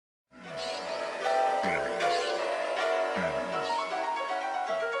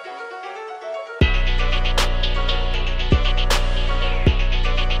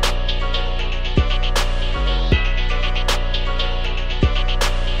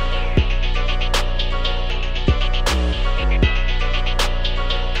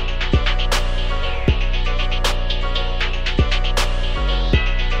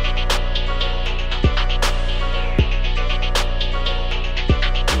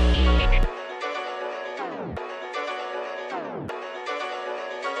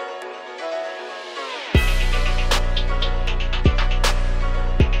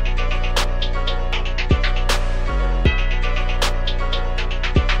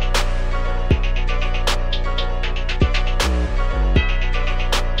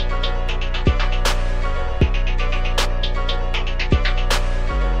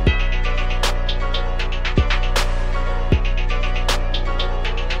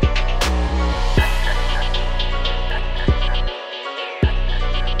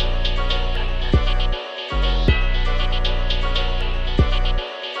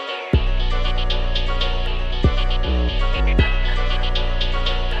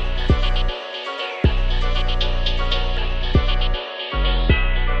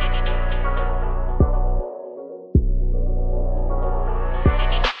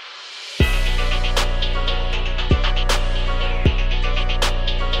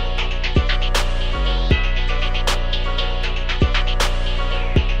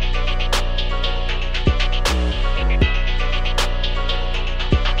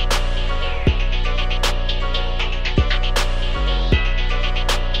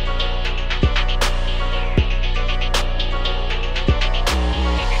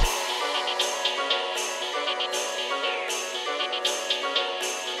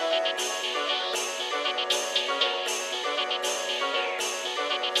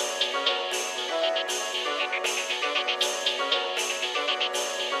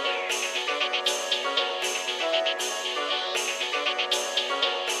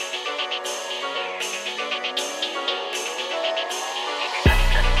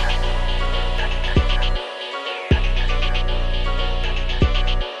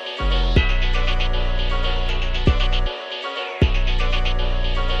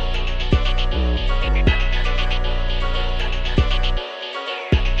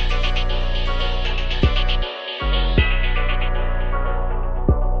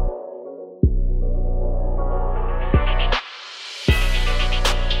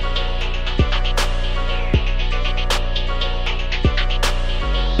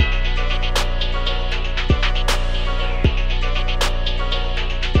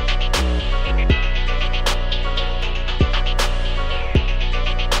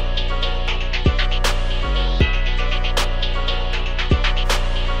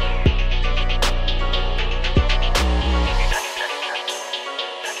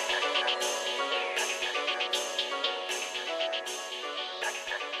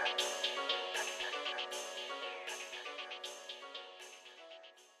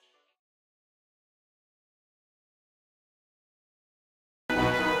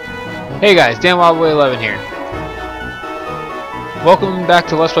Hey guys, DanWildBoy11 here. Welcome back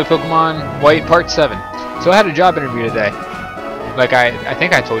to Let's Play Pokemon White Part 7. So I had a job interview today. Like I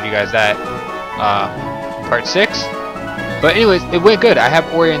think I told you guys that Part 6. But anyways, it went good.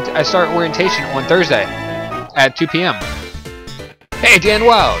 I start orientation on Thursday at 2 p.m. Hey Dan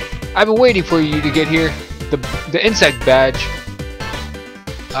Wild, I've been waiting for you to get here. The insect badge.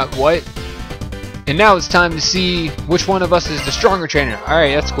 What? And now it's time to see which one of us is the stronger trainer.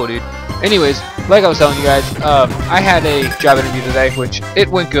 Alright, that's cool, dude. Anyways, like I was telling you guys, I had a job interview today, which it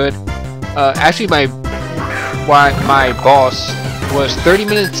went good. Actually, my boss was 30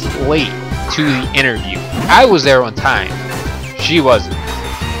 minutes late to the interview. I was there on time. She wasn't.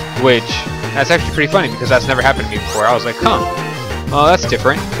 Which, that's actually pretty funny because that's never happened to me before. I was like, huh. Oh, that's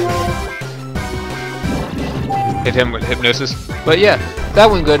different. Hit him with hypnosis. But yeah, that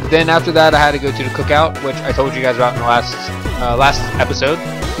went good. Then after that, I had to go to the cookout, which I told you guys about in the last episode.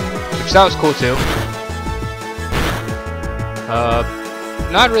 Which that was cool too.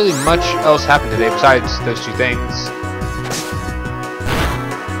 Not really much else happened today besides those two things.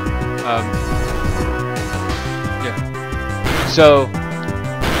 Yeah. So,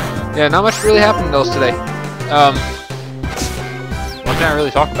 yeah, not much really happened else today. What can I really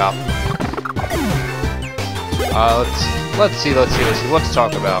talk about? Let's see. Let's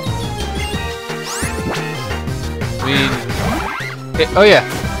talk about. I mean, oh yeah.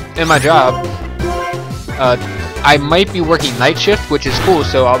 In my job, I might be working night shift, which is cool,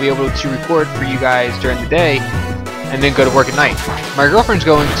 so I'll be able to record for you guys during the day and then go to work at night. My girlfriend's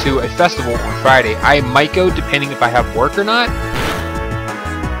going to a festival on Friday. I might go depending if I have work or not,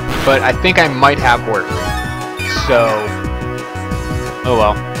 but I think I might have work. So, oh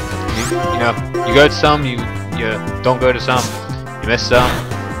well. You know, you go to some, you don't go to some, you miss some.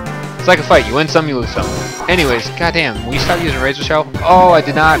 It's like a fight. You win some, you lose some. Anyways, goddamn, will you stop using Razor Shell? Oh, I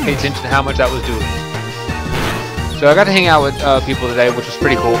did not pay attention to how much that was doing. So I got to hang out with people today, which was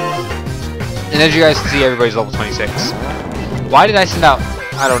pretty cool. And as you guys can see, everybody's level 26. Why did I send out?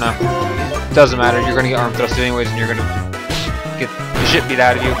 I don't know. Doesn't matter. You're going to get arm thrust anyways, and you're going to get the shit beat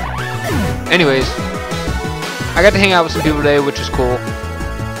out of you. Anyways, I got to hang out with some people today, which was cool.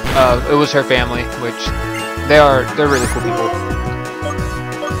 It was her family, which they're really cool people.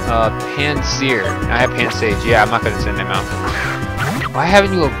 Panseer. I have Pansage. Yeah, I'm not going to send him out. Why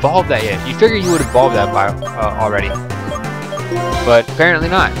haven't you evolved that yet? You figure you would evolve that by already. But apparently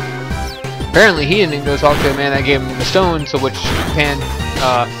not. Apparently he didn't go talk to a man that gave him the stone, so which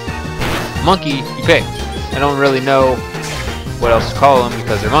monkey you picked. I don't really know what else to call them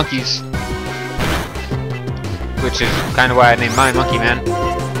because they're monkeys. Which is kind of why I named mine Monkey Man.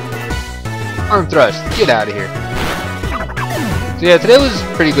 Arm thrust. Get out of here. So yeah, today was a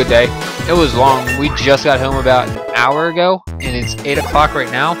pretty good day. It was long. We just got home about an hour ago, and it's 8 o'clock right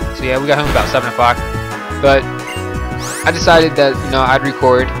now. So yeah, we got home about 7 o'clock. But I decided that, you know, I'd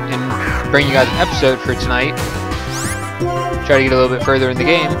record and bring you guys an episode for tonight. Try to get a little bit further in the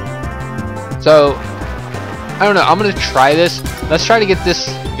game. So, I don't know. I'm going to try this. Let's try to get this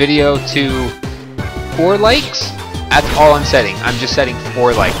video to 4 likes. That's all I'm setting. I'm just setting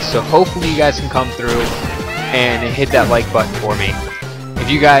 4 likes. So hopefully you guys can come through and hit that like button for me. If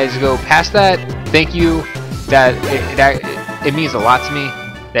you guys go past that, thank you. That it means a lot to me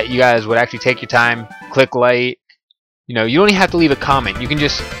that you guys would actually take your time, click like. You know, you don't even have to leave a comment. You can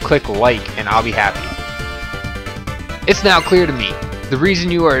just click like and I'll be happy. It's now clear to me. The reason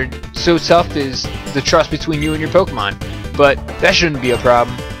you are so tough is the trust between you and your Pokemon. But that shouldn't be a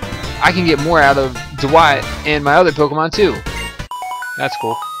problem. I can get more out of Dwight and my other Pokemon too. That's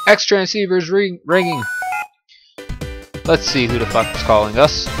cool. X-Transceiver's ringing. Let's see who the fuck is calling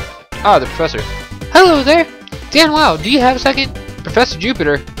us. Ah, the professor. Hello there! Dan Wow, do you have a second? Professor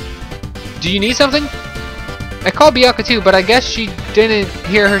Jupiter. Do you need something? I called Bianca too, but I guess she didn't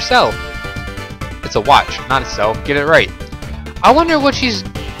hear herself. It's a watch, not a cell. Get it right. I wonder what she's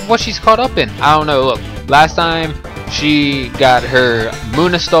caught up in. I don't know. Look, last time she got her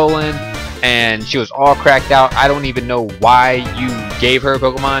Munna stolen, and she was all cracked out. I don't even know why you gave her a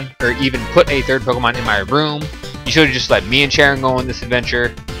Pokemon, or even put a third Pokemon in my room. You should have just let me and Sharon go on this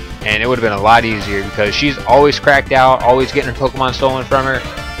adventure, and it would have been a lot easier because she's always cracked out, always getting her Pokemon stolen from her,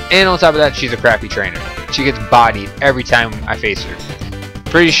 and on top of that, she's a crappy trainer. She gets bodied every time I face her.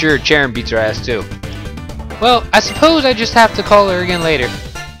 Pretty sure Sharon beats her ass too. Well, I suppose I just have to call her again later.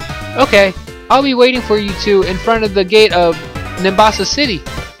 Okay, I'll be waiting for you two in front of the gate of Nimbasa City.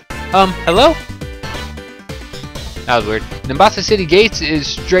 Hello? That was weird. Nimbasa City Gates is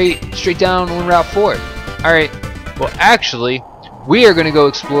straight down on Route 4. Alright. Well, actually, we are going to go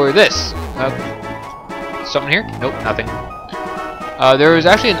explore this. Something here? Nope, nothing. There was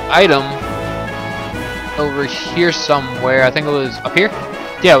actually an item over here somewhere. I think it was up here.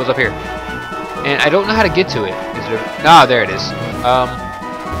 Yeah, it was up here. And I don't know how to get to it. Is there? Ah, there it is.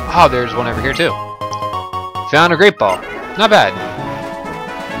 Oh, there's one over here too. Found a great ball. Not bad.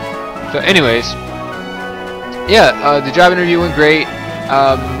 So, anyways, yeah, the job interview went great.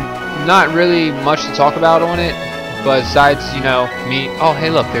 Not really much to talk about on it, besides, you know, me. Oh,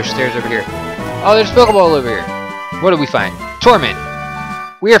 hey, look, there's stairs over here. Oh, there's a Pokeball over here. What did we find? Torment.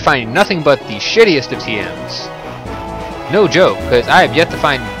 We are finding nothing but the shittiest of TMs. No joke, because I have yet to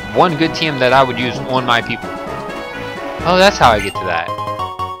find one good TM that I would use on my people. Oh, that's how I get to that.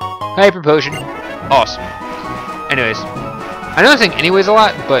 Hyper Potion. Awesome. Anyways, I know I'm saying anyways a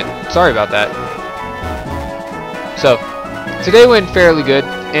lot, but sorry about that. So, today went fairly good,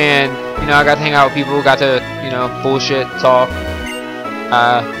 and, you know, I got to hang out with people, got to, you know, bullshit, talk.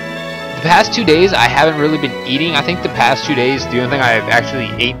 The past 2 days, I haven't really been eating. I think the past 2 days, the only thing I've actually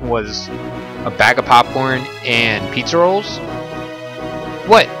eaten was a bag of popcorn and pizza rolls.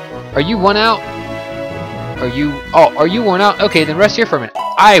 What? Are you one out? Are you worn out? Okay, then rest here for a minute.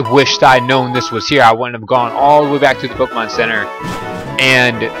 I wished I'd known this was here. I wouldn't have gone all the way back to the Pokemon Center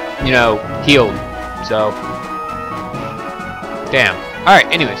and, you know, healed. So, damn. Alright,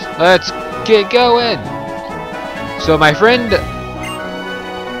 anyways, let's get going. So my friend...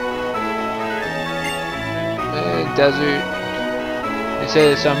 desert. It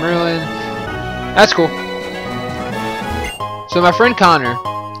says some ruin. That's cool. So my friend Connor,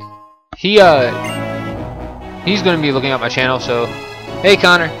 he's gonna be looking at my channel. So, hey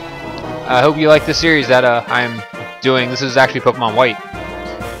Connor, I hope you like the series that I'm doing. This is actually Pokemon White,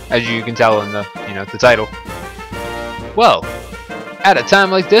 as you can tell in the the title. Well, at a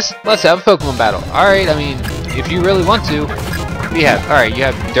time like this, let's have a Pokemon battle. All right, I mean, if you really want to, we have. All right, you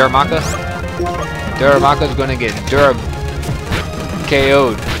have Duramaka. Duramaka's gonna get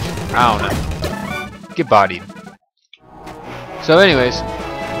KO'd. I don't know. Get bodied. So anyways,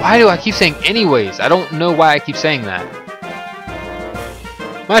 why do I keep saying anyways? I don't know why I keep saying that.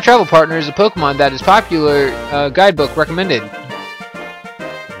 My travel partner is a Pokemon that is popular guidebook recommended.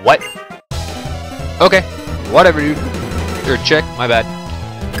 What? Okay. Whatever, dude. Or chick, my bad.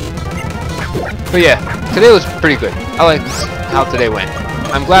 But yeah, today was pretty good. I like how today went.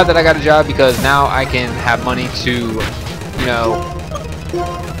 I'm glad that I got a job because now I can have money to, you know,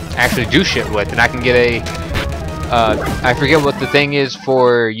 actually do shit with, and I can get a, I forget what the thing is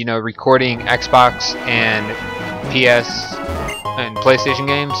for, you know, recording Xbox and PS and PlayStation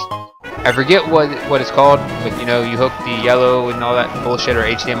games. I forget what it's called, but you know, you hook the yellow and all that bullshit or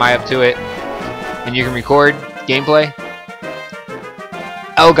HDMI up to it, and you can record gameplay.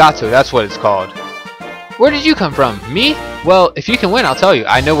 Elgato, that's what it's called. Where did you come from? Me? Well, if you can win, I'll tell you.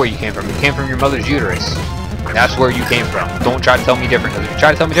 I know where you came from. You came from your mother's uterus. That's where you came from. Don't try to tell me different, because if you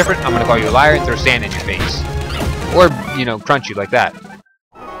try to tell me different, I'm going to call you a liar and throw sand in your face. Or, you know, crunch you like that.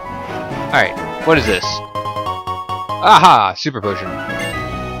 Alright, what is this? Aha! Super Potion.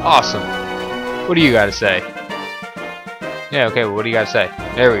 Awesome. What do you got to say? Yeah, okay, well, what do you got to say?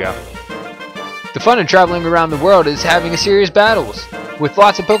 There we go. The fun of traveling around the world is having serious battles with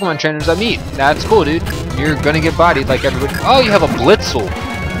lots of Pokemon trainers I meet. That's cool, dude. You're gonna get bodied like everybody. Oh, you have a Blitzel.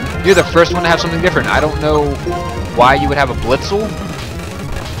 You're the first one to have something different. I don't know why you would have a Blitzel.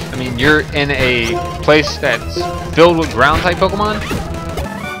 I mean, you're in a place that's filled with ground-type Pokemon.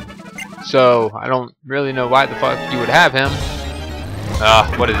 So, I don't really know why the fuck you would have him.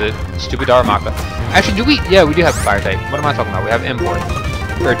 What is it? Stupid Darumaka. Actually, do we? Yeah, we do have a Fire-type. What am I talking about? We have Emboar.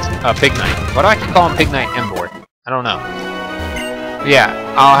 Or Pignite. Why do I keep calling Pignite Emboar? I don't know. Yeah,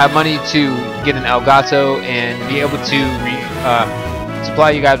 I'll have money to get an Elgato and be able to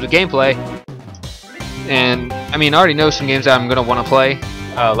supply you guys with gameplay. And, I mean, I already know some games that I'm going to want to play.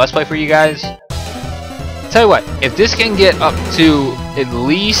 Let's play for you guys. Tell you what, if this can get up to at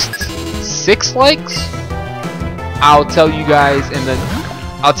least 6 likes, I'll tell you guys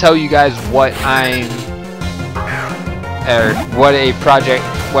what I'm, or what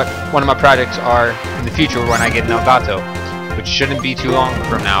one of my projects are in the future when I get an Elgato. Which shouldn't be too long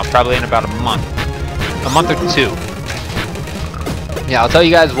from now, probably in about a month or 2. Yeah, I'll tell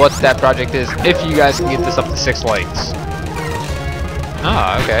you guys what that project is if you guys can get this up to 6 likes.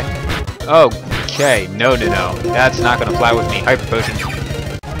 Oh, okay. Okay, no, that's not gonna fly with me. Hyper Potion.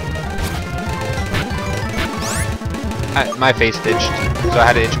 My face itched, so I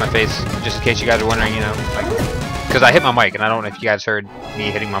had to itch my face just in case you guys are wondering, you know, like, because I hit my mic and I don't know if you guys heard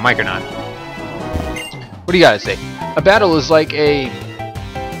me hitting my mic or not. What do you gotta say? A battle is like a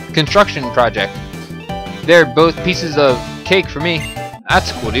construction project. They're both pieces of cake for me.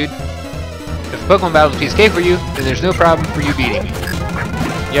 That's cool, dude. If a Pokemon battle is a piece of cake for you, then there's no problem for you beating me.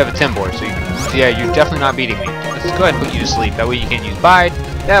 You have a Timbor, so yeah, you're definitely not beating me. Let's go ahead and put you to sleep. That way you can't use Bide.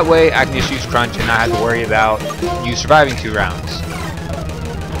 That way I can just use Crunch and not have to worry about you surviving 2 rounds.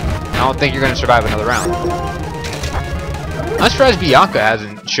 I don't think you're going to survive another round. I'm surprised Bianca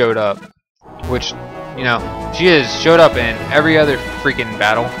hasn't showed up. Which, you know, she has showed up in every other freaking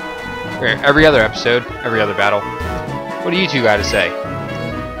battle. Or every other episode. Every other battle. What do you two got to say?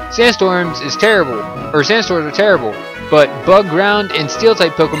 Sandstorms is terrible. Or Sandstorms are terrible. But Bug, Ground, and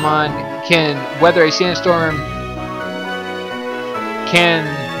Steel-type Pokemon can weather a sandstorm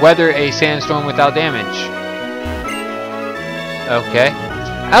without damage. Okay.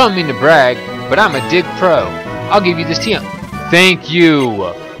 I don't mean to brag, but I'm a Dig Pro. I'll give you this TM. Thank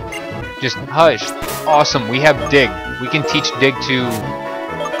you. Just hush. Awesome. We have Dig. We can teach Dig to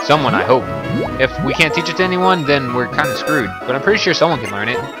someone, I hope. If we can't teach it to anyone, then we're kind of screwed. But I'm pretty sure someone can learn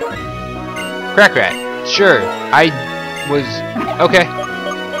it. Crack Rat. Sure. Okay.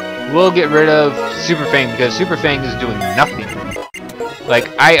 We'll get rid of Super Fang because Super Fang is doing nothing. Like,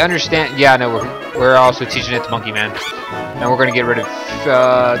 I understand. Yeah, no, we're also teaching it to Monkey Man. And we're going to get rid of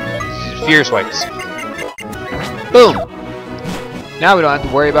Fierce Swipes. Boom! Now we don't have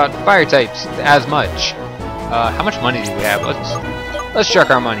to worry about fire types as much. How much money do we have? Let's check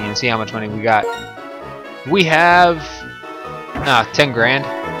our money and see how much money we got. We have 10 grand.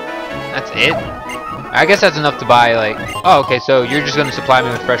 That's it. I guess that's enough to buy, like... Oh, okay, so you're just going to supply me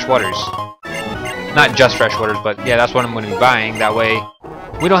with fresh waters. Not just fresh waters, but yeah, that's what I'm going to be buying. That way,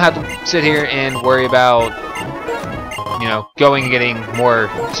 we don't have to sit here and worry about, you know, going and getting more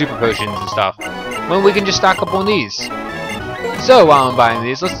super potions and stuff. When we can just stock up on these. So, while I'm buying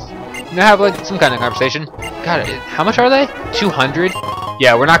these, let's have, like, some kind of conversation. God, how much are they? 200?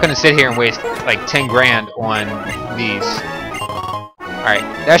 Yeah, we're not going to sit here and waste, like, 10 grand on these. Alright,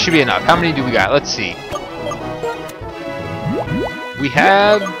 that should be enough. How many do we got? Let's see. We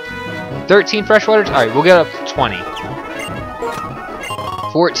have 13 fresh waters. Alright, we'll get up to 20.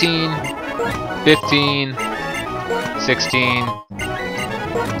 14, 15, 16,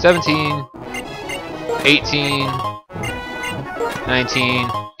 17, 18, 19,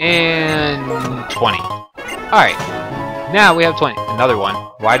 and 20. Alright, now we have 20. Another one.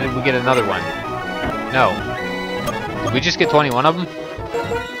 Why did we get another one? No. Did we just get 21 of them?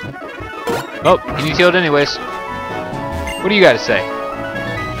 Oh, he needs healed anyways. What do you got to say?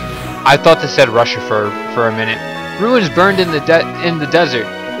 I thought this said Russia for a minute. Ruins burned in the desert.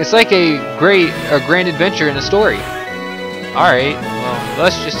 It's like a grand adventure in a story. Alright, well,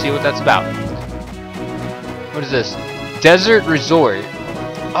 let's just see what that's about. What is this? Desert Resort.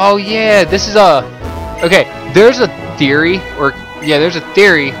 Oh yeah, this is a... Okay, there's a theory, there's a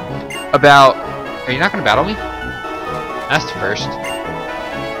theory about... Are you not going to battle me? That's the first.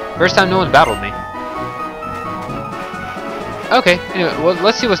 First time no one's battled me. Okay, anyway, well,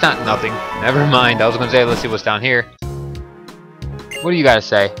 let's see what's down... Nothing. Never mind, I was going to say let's see what's down here. What do you got to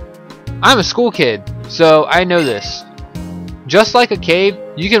say? I'm a school kid, so I know this. Just like a cave,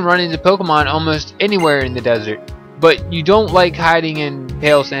 you can run into Pokemon almost anywhere in the desert. But you don't like hiding in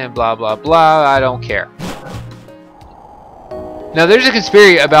pale sand, blah blah blah, I don't care. Now there's a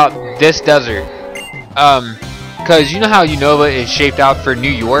conspiracy about this desert. Because you know how Unova is shaped out for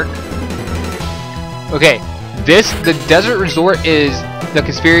New York? Okay, the Desert Resort is the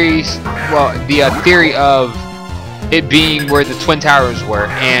conspiracy, well, the theory of it being where the Twin Towers were.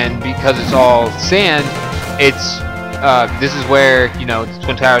 And because it's all sand, it's... this is where, you know, the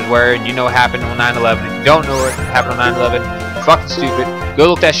Twin Towers were, and you know what happened on 9/11. If you don't know what happened on 9/11, fucking stupid. Go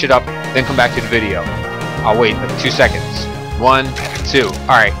look that shit up, then come back to the video. I'll wait like 2 seconds. 1, 2.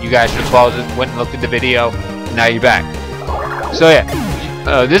 Alright, you guys should have paused it, went and looked at the video, and now you're back. So yeah,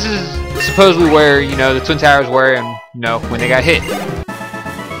 this is supposedly where, you know, the Twin Towers were, and, you know, when they got hit.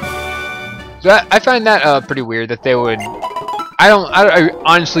 So I find that pretty weird that they would... I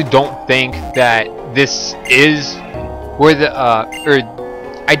honestly don't think that this is... where the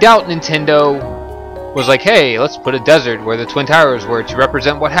I doubt Nintendo was like, hey, let's put a desert where the Twin Towers were to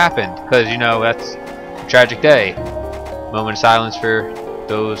represent what happened, because, you know, that's a tragic day. Moment of silence for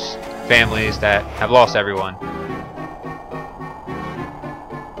those families that have lost everyone.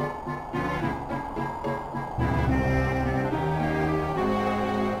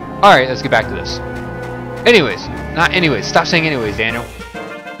 Alright, let's get back to this. Anyways, not anyways, stop saying anyways, Daniel.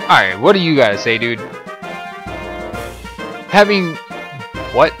 Alright, what do you gotta say, dude? Having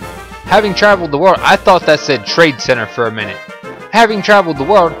traveled the world, I thought that said Trade Center for a minute. Having traveled the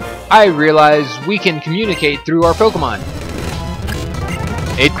world, I realized we can communicate through our Pokemon.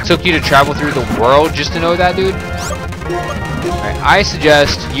 It took you to travel through the world just to know that, dude? Alright, I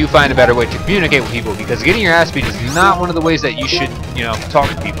suggest you find a better way to communicate with people, because getting your ass beat is not one of the ways that you should, you know, talk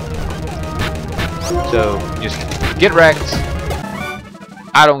to people. So, just get wrecked.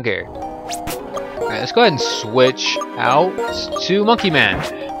 I don't care. Alright, let's go ahead and switch out to Monkey Man.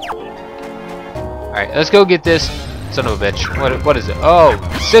 Alright, let's go get this son of a bitch. What is it? Oh,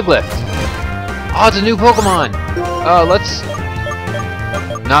 Sigilyph. Oh, it's a new Pokemon. Let's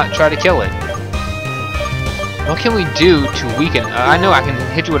not try to kill it. What can we do to weaken? I know I can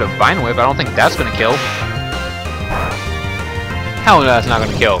hit you with a Vine Whip, but I don't think that's gonna kill. Hell no, that's not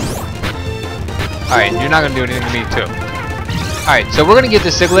gonna kill. Alright, you're not gonna do anything to me too. Alright, so we're gonna get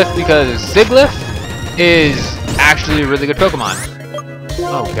this Sigilyph because Sigilyph is actually a really good Pokemon.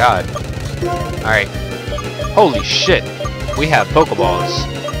 Oh god. Alright. Holy shit. We have Pokeballs.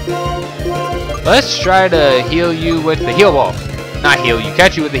 Let's try to heal you with the Heal Ball. Not heal you,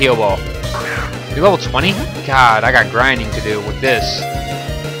 catch you with the Heal Ball. You're level 20? God, I got grinding to do with this.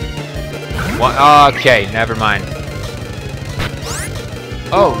 What? Okay, never mind.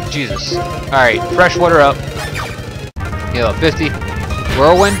 Oh, Jesus. Alright, fresh water up. Heal up 50.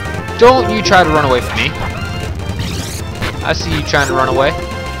 Whirlwind, don't you try to run away from me. I see you trying to run away.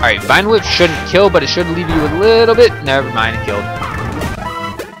 Alright, Vine Whip shouldn't kill, but it should leave you a little bit. Never mind, it killed.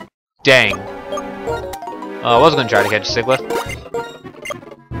 Dang. I was going to try to catch Sigilyph.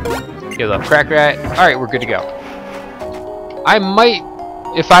 Heal up Crack Rat. Alright, we're good to go. I might,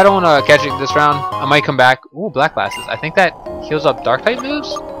 if I don't catch it this round, I might come back. Ooh, Black Glasses. I think that heals up Dark-type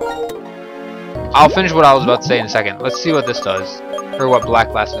moves? I'll finish what I was about to say in a second. Let's see what this does. Or what Black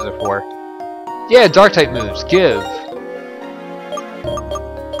Glasses are for. Yeah, Dark-type moves. Give.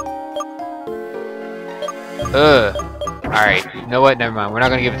 Alright, you know what? Never mind. We're not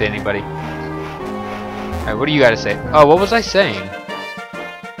going to give it to anybody. Alright, what do you got to say? Oh, what was I saying?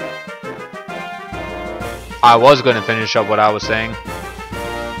 I was going to finish up what I was saying.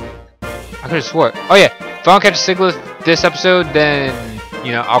 I could have swore. Oh yeah, if I don't catch a Sigilyph this episode, then,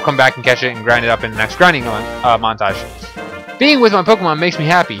 you know, I'll come back and catch it and grind it up in the next grinding montage. Being with my Pokemon makes me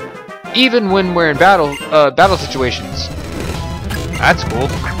happy, even when we're in battle situations. That's cool.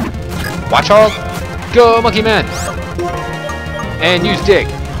 Watch Hog, go Monkey Man, and use Dig.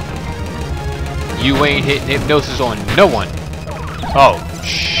 You ain't hitting Hypnosis on no one. Oh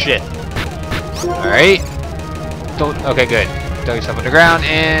shit. All right. Okay, good. Throw yourself underground,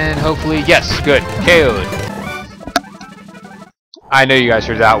 and hopefully, yes, good. KO'd. I know you guys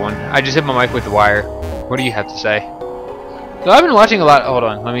heard that one. I just hit my mic with the wire. What do you have to say? So I've been watching a lot. Hold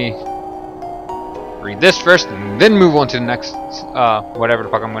on, let me read this first, and then move on to the next, whatever the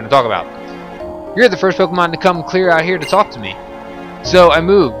fuck I'm going to talk about. You're the first Pokemon to come clear out here to talk to me. So I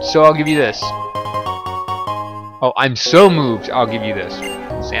moved, so I'll give you this. Oh, I'm so moved, I'll give you this.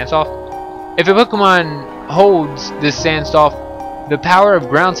 Sandsoft? If a Pokemon holds this Sandsoft, the power of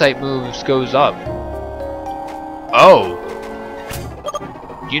ground type moves goes up. Oh.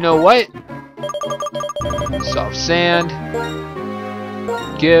 You know what? Soft Sand.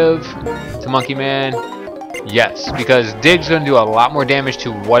 Give to Monkey Man. Yes, because Dig's gonna do a lot more damage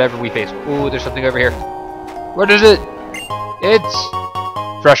to whatever we face. Ooh, there's something over here. What is it?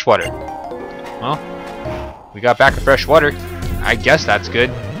 It's fresh water. Well, we got back to fresh water. I guess that's good.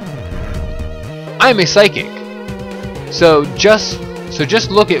 I'm a psychic. So just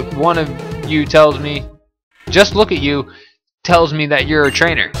look at one of you tells me, just look at you tells me that you're a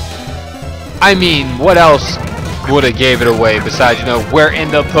trainer. I mean, what else would have gave it away besides, you know, we're in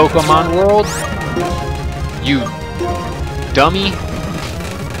the Pokemon world? You dummy?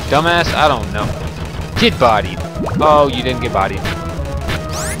 Dumbass? I don't know. Get bodied. Oh, you didn't get bodied.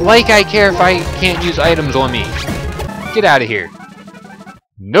 Like I care if I can't use items on me. Get out of here.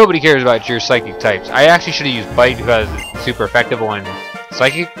 Nobody cares about your psychic types. I actually should have used Bite because it's super effective on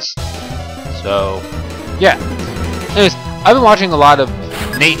psychics. So, yeah. Anyways, I've been watching a lot of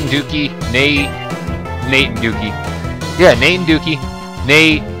Nate and Dookie. Nate and Dookie. Yeah, Nate and Dookie.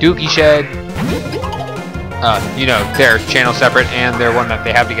 Nate, Dookie Shed. You know, their channel separate and their one that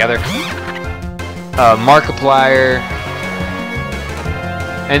they have together. Markiplier.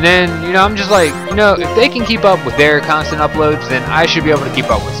 And then, you know, I'm just like, you know, if they can keep up with their constant uploads, then I should be able to keep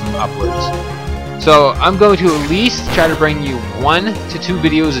up with some uploads. So I'm going to at least try to bring you 1 to 2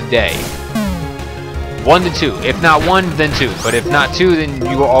 videos a day. 1 to 2. If not 1, then 2. But if not 2, then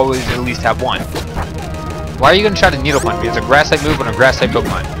you will always at least have 1. Why are you going to try to Needle Punch me? It's a grass-type move on a grass-type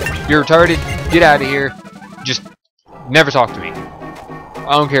Pokemon. You're retarded. Get out of here. Just never talk to me.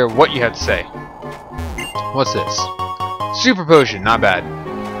 I don't care what you have to say. What's this? Super Potion. Not bad.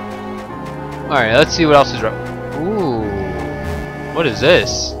 Alright, let's see what else is wrong. Ooh. What is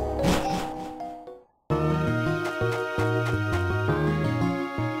this?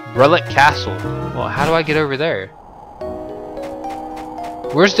 Relic Castle. Well, how do I get over there?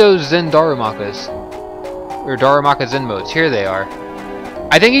 Where's those Zen Darumakas? Or Darumaka Zen modes? Here they are.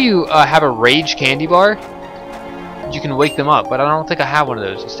 I think if you have a Rage Candy Bar, you can wake them up, but I don't think I have one of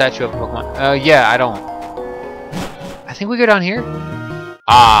those. A statue of a Pokemon. Yeah, I don't. I think we go down here.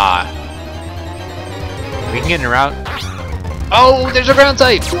 Ah. We can get in a route. Oh, there's a ground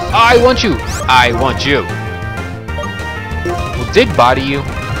type! I want you! I want you! Well, did body you?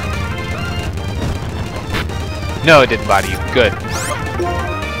 No, it didn't body you. Good.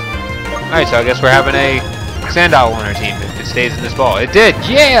 Alright, so I guess we're having a Sandile on our team if it stays in this ball. It did!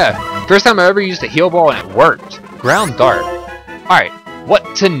 Yeah! First time I ever used a heal ball and it worked. Ground Dart. Alright,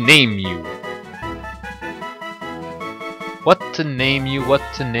 what to name you? What to name you, what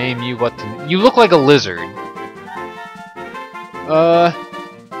to name you, what to... You look like a lizard.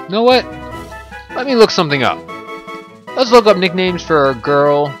 You know what? Let me look something up. Let's look up nicknames for a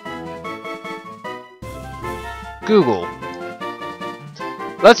girl. Google.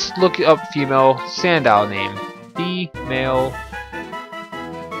 Let's look up female Sandile name. Female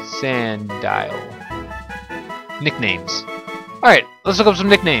Sandile. Nicknames. Alright, let's look up some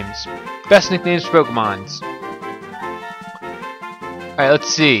nicknames. Best nicknames for Pokemons. Alright, let's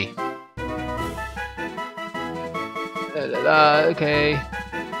see. Okay.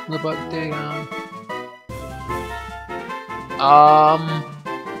 Look up down.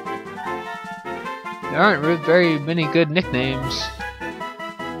 There aren't very many good nicknames.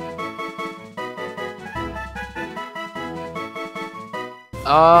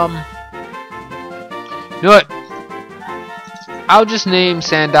 You know what? I'll just name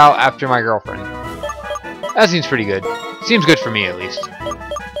Sandile after my girlfriend. That seems pretty good. Seems good for me, at least.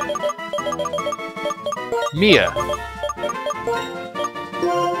 Mia.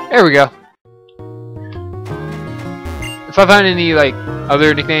 There we go. If I find any, like,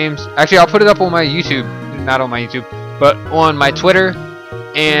 other nicknames... Actually, I'll put it up on my YouTube. Not on my YouTube, but on my Twitter,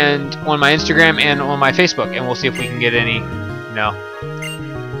 and on my Instagram, and on my Facebook. And we'll see if we can get any, you know...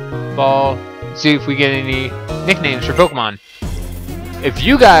 See if we get any nicknames for Pokemon. If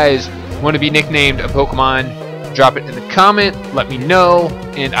you guys want to be nicknamed a Pokemon, drop it in the comment, let me know,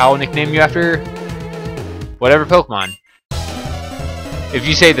 and I'll nickname you after whatever Pokemon. If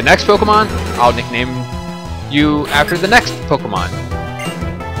you say the next Pokemon, I'll nickname you after the next Pokemon.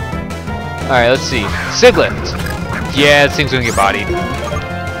 Alright, let's see. Siglent. Yeah, this thing's gonna get bodied.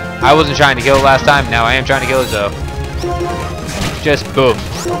 I wasn't trying to kill it last time, now I am trying to kill it, so... Just boom.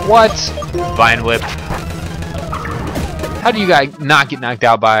 What? Vine Whip. How do you guys not get knocked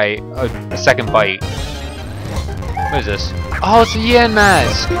out by a second bite? What is this? Oh, it's a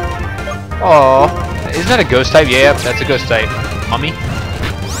Yanmask! Oh, isn't that a ghost type? Yeah, that's a ghost type. Mummy?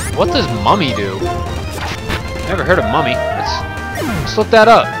 What does Mummy do? Never heard of Mummy. Let's look that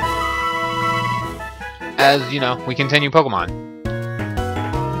up. As, you know, we continue Pokemon.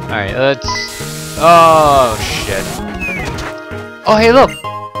 Alright, let's... Oh, shit. Oh, hey, look!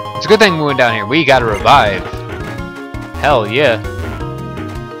 It's a good thing we went down here. We gotta revive. Hell yeah.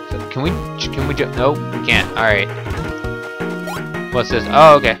 So can we jump? Nope, we can't. Alright. What's this?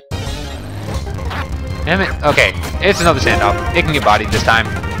 Oh, okay. Damn it. Okay, it's another Sandile. It can get bodied this time.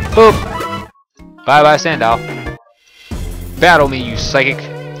 Boop! Bye-bye, Sandile. Battle me, you psychic.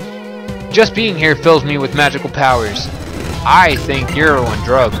 Just being here fills me with magical powers. I think you're on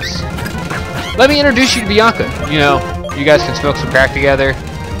drugs. Let me introduce you to Bianca. You know, you guys can smoke some crack together,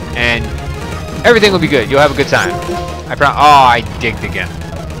 and everything will be good. You'll have a good time. I promise. Oh, I digged again.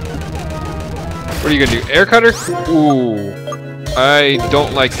 What are you gonna do? Air cutter? Ooh, I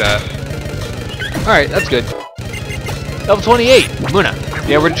don't like that. All right, that's good. Level 28, Munna.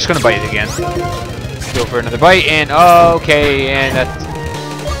 Yeah, we're just gonna bite it again. Go for another bite, and okay, and that's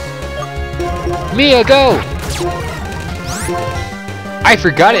Mia. Go! I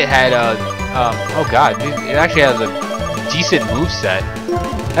forgot it had oh god, it actually has a decent moveset.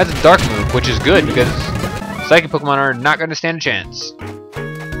 It has a dark move, which is good because Psychic Pokemon are not going to stand a chance.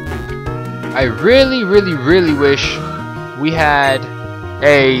 I really, really, really wish we had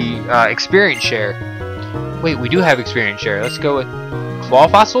a experience share. Wait, we do have experience share. Let's go with Claw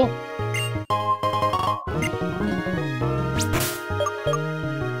Fossil.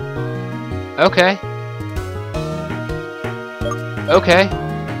 Okay. Okay.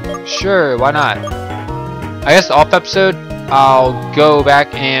 Sure, why not? I guess off episode, I'll go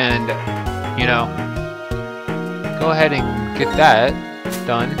back and, you know, go ahead and get that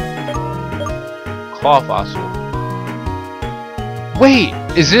done. Claw Fossil. Wait,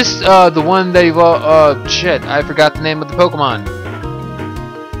 is this the one that evolved? Shit, I forgot the name of the Pokemon.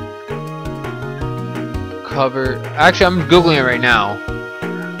 Cover. Actually, I'm googling it right now.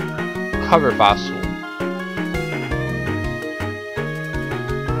 cover fossil.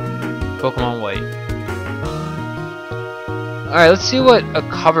 Pokemon White. Alright, let's see what a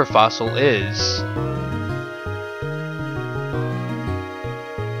cover fossil is.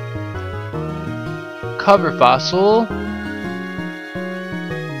 Cover fossil.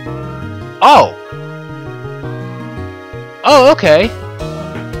 Oh! Oh, okay.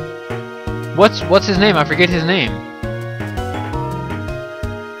 What's his name? I forget his name.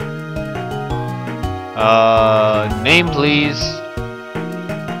 Name please.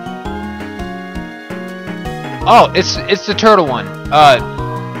 Oh, it's the turtle one.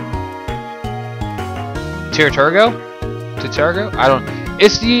 Tiraturgo? Tiraturgo? I don't.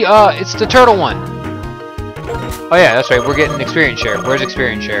 It's the turtle one. Oh yeah, that's right. We're getting experience share. Where's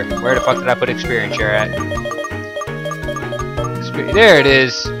experience share? Where the fuck did I put experience share at? There it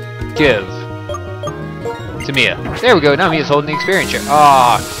is. Give to Mia. There we go. Now Mia's holding the experience share.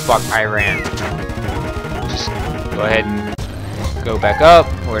 Ah, oh, fuck! I ran. Just go ahead and go back up.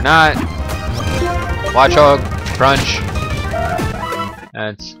 Or not. Watchog. Crunch.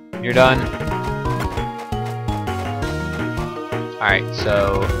 That's. You're done. Alright,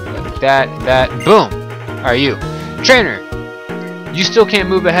 so that, boom! Alright, you. Trainer! You still can't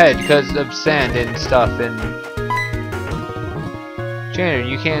move ahead because of sand and stuff and... Trainer,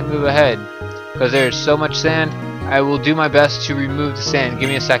 you can't move ahead because there's so much sand. I will do my best to remove the sand. Give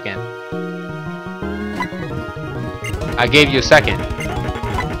me a second. I gave you a second.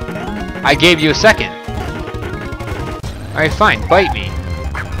 I gave you a second. Alright, fine. Bite me.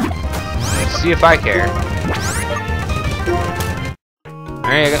 Let's see if I care.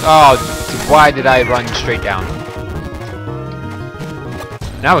 Alright, oh, why did I run straight down?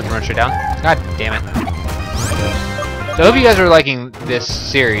 Now we can run straight down. God damn it. So I hope you guys are liking this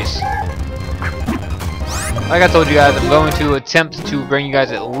series. Like I told you guys, I'm going to attempt to bring you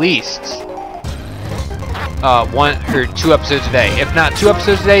guys at least 1 or 2 episodes a day. If not 2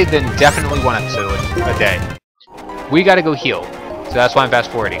 episodes a day, then definitely 1 episode a day. We gotta go heal. So that's why I'm fast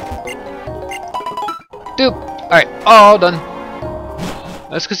forwarding. Doop! Alright, all done.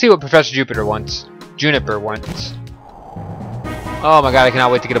 Let's go see what Professor Juniper wants. Oh my god, I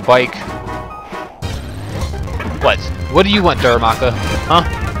cannot wait to get a bike. What? What do you want, Darumaka? Huh?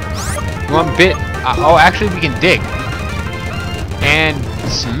 You want bit? Oh, actually we can dig. And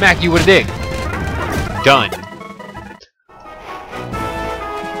smack you with a dig. Done.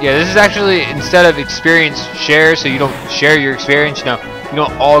 Yeah, this is actually, instead of experience share, so you don't share your experience, you know, you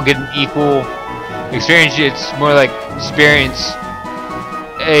don't all get an equal experience, it's more like experience,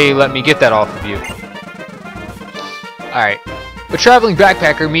 hey, let me get that off of you. Alright. A traveling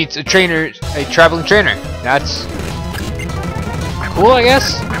backpacker meets a traveling trainer. That's cool, I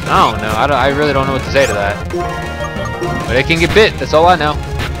guess? I don't know. I really don't know what to say to that. But it can get bit, that's all I know.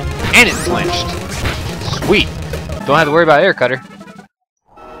 And it flinched. Sweet. Don't have to worry about air cutter.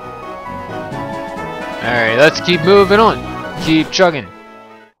 Alright, let's keep moving on. Keep chugging.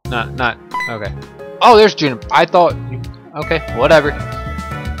 Not. Okay. Oh, there's Juniper. I thought. Okay, whatever.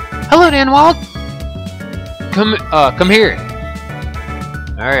 Hello, Danwald. Come here.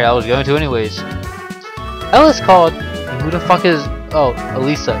 Alright, I was going to anyways. Ellis called. Who the fuck is? Oh,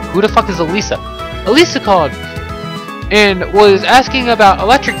 Elisa. Who the fuck is Elisa? Elisa called and was asking about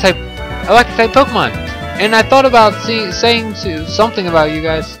electric type Pokemon. And I thought about saying something about you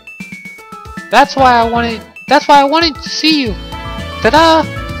guys. That's why I wanted to see you. Ta-da!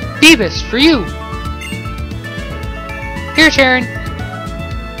 Phoebus, for you. Here, Sharon.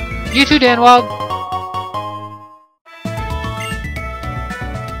 You too, Danwald.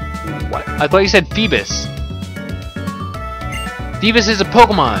 What? I thought you said Phoebus. Phoebus is a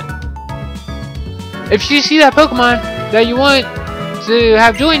Pokemon. If you see that Pokemon that you want to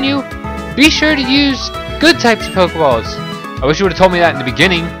have join you, be sure to use good types of Pokeballs. I wish you would have told me that in the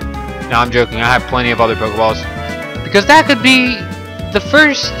beginning. No, I'm joking. I have plenty of other Pokeballs. Because that could be the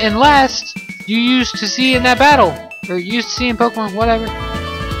first and last you used to see in that battle. Or used to see in Pokemon, whatever.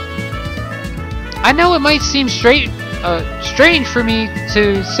 I know it might seem strange for me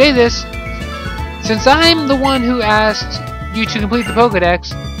to say this, since I'm the one who asked you to complete the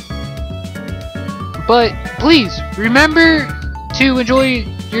Pokédex. But please, remember to enjoy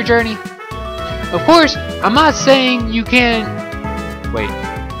your journey. Of course, I'm not saying you can... Wait.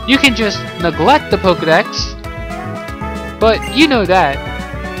 You can just neglect the Pokédex. But you know that.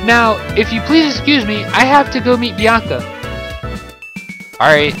 Now, if you please excuse me, I have to go meet Bianca.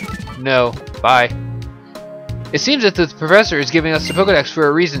 Alright. No. Bye. It seems that the professor is giving us the Pokédex for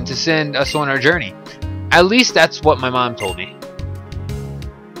a reason to send us on our journey. At least that's what my mom told me.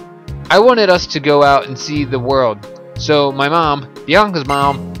 I wanted us to go out and see the world. So my mom, Bianca's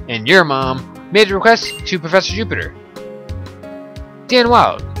mom, and your mom made a request to Professor Jupiter. Dan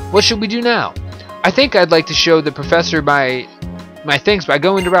Wild, what should we do now? I think I'd like to show the professor my thanks by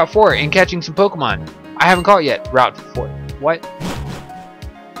going to Route 4 and catching some Pokemon I haven't caught yet. Route 4. What?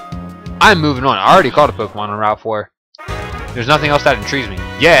 I'm moving on. I already caught a Pokemon on Route 4. There's nothing else that intrigues me.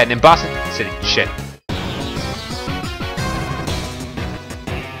 Yeah, and in Boston City. Shit.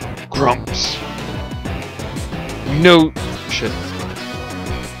 Grumps. No shit.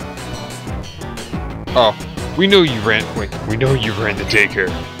 Oh, we know you ran the daycare.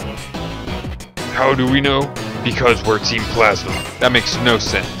 How do we know? Because we're Team Plasma. That makes no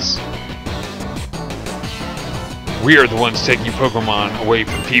sense. We are the ones taking Pokemon away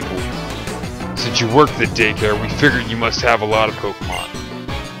from people. Since you work the daycare, we figured you must have a lot of Pokemon.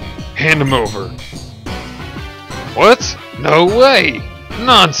 Hand them over. What? No way!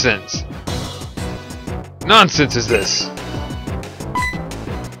 Nonsense! Nonsense is this?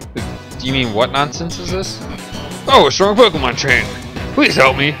 Do you mean what nonsense is this? Oh, a strong Pokemon trainer. Please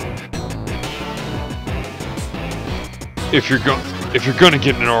help me. If you're gonna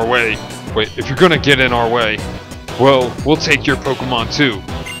get in our way, well, we'll take your Pokemon too.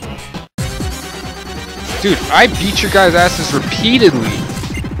 Dude, I beat your guys' asses repeatedly.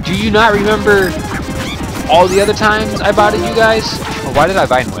 Do you not remember all the other times I bought at you guys? Oh, why did I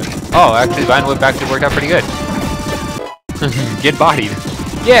Vine Whip? Oh, actually, Vine Whip actually worked out pretty good. Get bodied.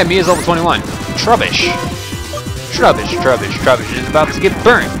 Yeah, Mia's level 21. Trubbish is about to get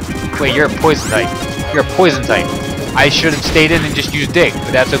burned. Wait, you're a poison type. You're a poison type. I should have stayed in and just used Dig,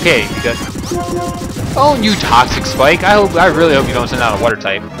 but that's okay because. Oh, you toxic Spike! I really hope you don't send out a water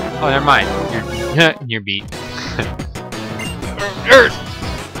type. Oh, never mind. You're beat.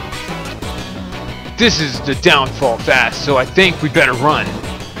 This is the downfall fast, so I think we better run.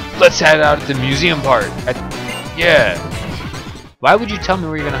 Let's head out at the museum part. Yeah. Why would you tell me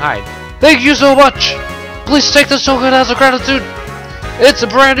where you're gonna hide? Thank you so much! Please take this token as a gratitude. It's a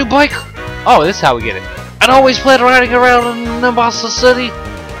brand new bike. Oh, this is how we get it. I'd always planned riding around in Nimbasa City,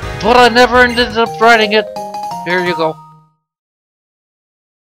 but I never ended up riding it. Here you go.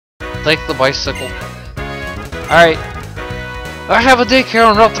 Take the bicycle. Alright. I have a daycare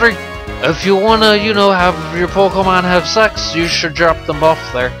on Route 3. If you wanna, have your Pokemon have sex, you should drop them off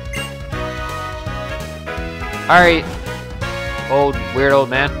there. Alright. Weird old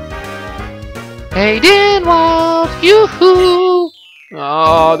man. Hey, Dan Wild! Yoo-hoo!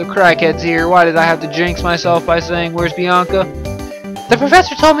 Oh, the crackhead's here. Why did I have to jinx myself by saying, where's Bianca? The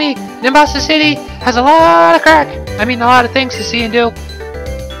professor told me Nimbasa City has a lot of crack. I mean, a lot of things to see and do.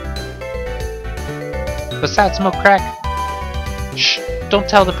 Besides smoke crack. Shh, don't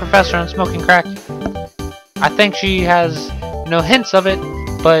tell the professor I'm smoking crack. I think she has no hints of it,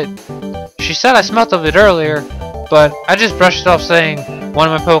 but she said I smelt of it earlier, but I just brushed it off saying one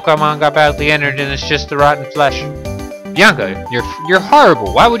of my Pokemon got badly injured and it's just the rotten flesh. Bianca, you're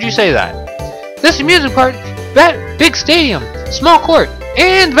horrible. Why would you say that? This amusement park, big stadium, small court,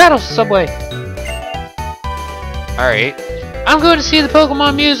 and battle subway. Alright. I'm going to see the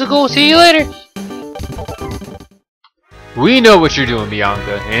Pokemon musical. See you later. We know what you're doing,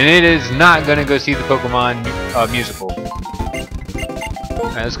 Bianca, and it is not gonna go see the Pokemon musical.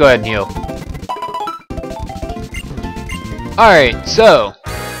 Alright, let's go ahead and heal. Alright, so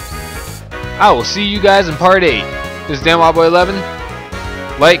I will see you guys in part 8. This is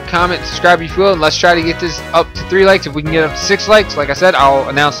DanWildBoy11. Like, comment, subscribe if you will, and let's try to get this up to 3 likes. If we can get up to 6 likes, like I said, I'll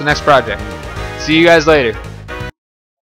announce the next project. See you guys later.